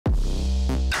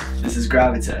This is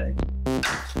Gravité.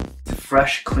 It's a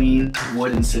fresh, clean,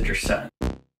 wood and citrus scent.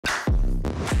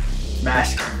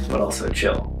 Masculine, but also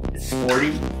chill. It's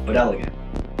sporty, but elegant.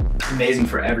 It's amazing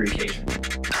for every occasion.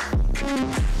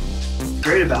 What's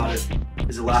great about it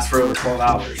is it lasts for over 12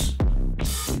 hours.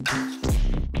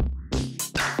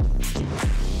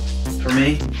 For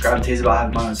me, Gravité is about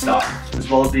having my own style, as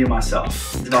well as being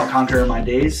myself. It's about conquering my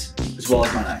days, as well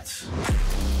as my nights.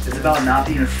 It's about not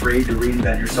being afraid to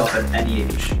reinvent yourself at any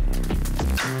age.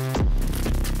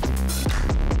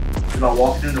 It's about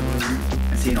walking in the room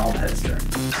and seeing all the heads turn.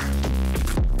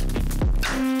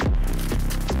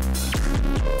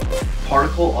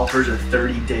 Particle offers a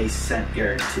 30-day scent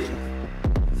guarantee.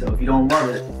 So if you don't love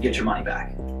it, you get your money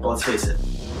back. But let's face it,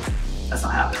 that's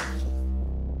not happening.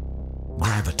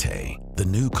 Gravité, the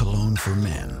new cologne for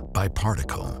men by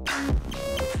Particle.